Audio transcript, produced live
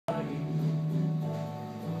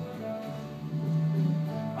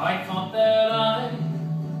I thought that I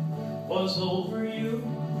was over you,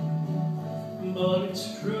 but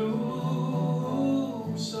it's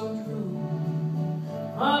true, so true.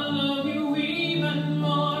 I love you even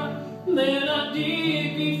more than I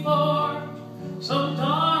did before. So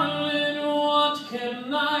darling, what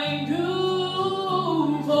can I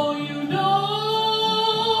do for you?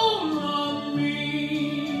 Don't love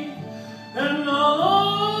me, and I'll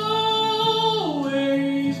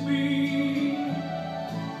always be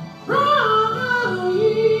crying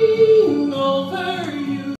over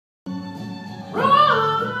you,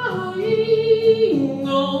 crying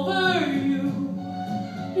over you.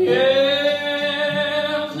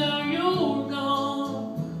 Yes, now you're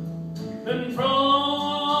gone, and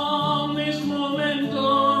from this moment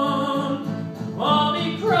on, I'll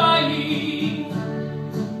be crying,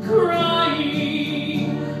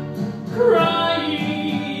 crying,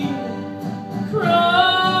 crying,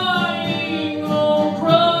 crying, oh,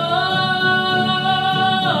 crying,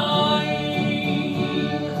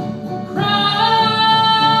 crying,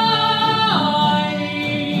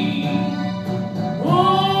 over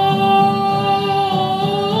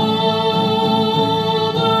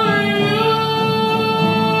you.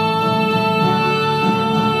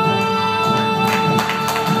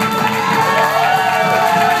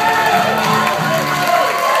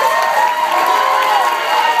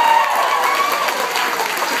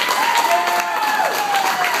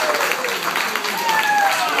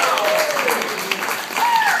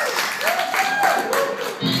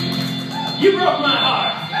 You broke my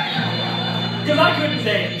heart, because I couldn't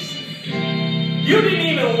dance. You didn't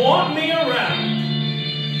even want me around.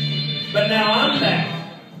 But now I'm back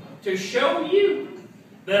to show you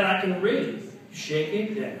that I can really shake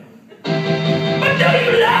it down. But do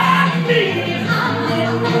you love me?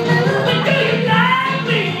 But do you love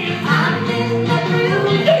me?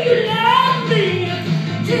 Do you love me?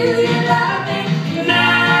 Do you love me?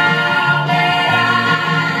 Now that I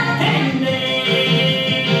can dance.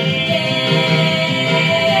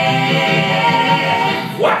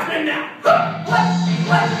 Watch me now.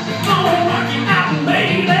 What? Oh, rock it out,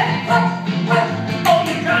 baby. Oh,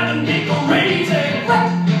 you're driving me crazy.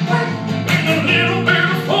 With a little bit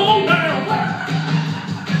of fall down.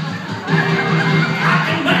 I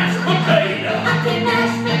can mash potato. I can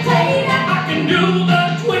mash potato. I can do the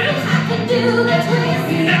twist. I can do the twist.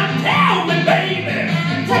 Now tell me, baby.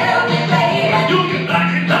 Tell me, baby. Do you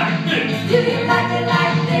like it like this? Do you like it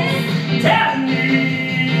like this? Tell me.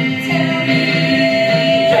 Tell me.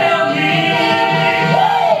 Tell me.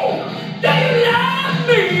 Woo! Do you love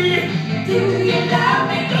me? Do you love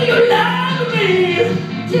me? Do you love me?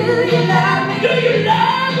 Do you love me? Do you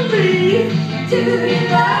love me? Do you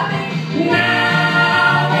love me?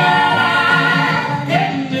 Now that I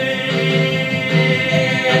can dance.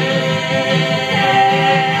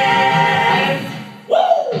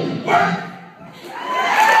 Woo! Work!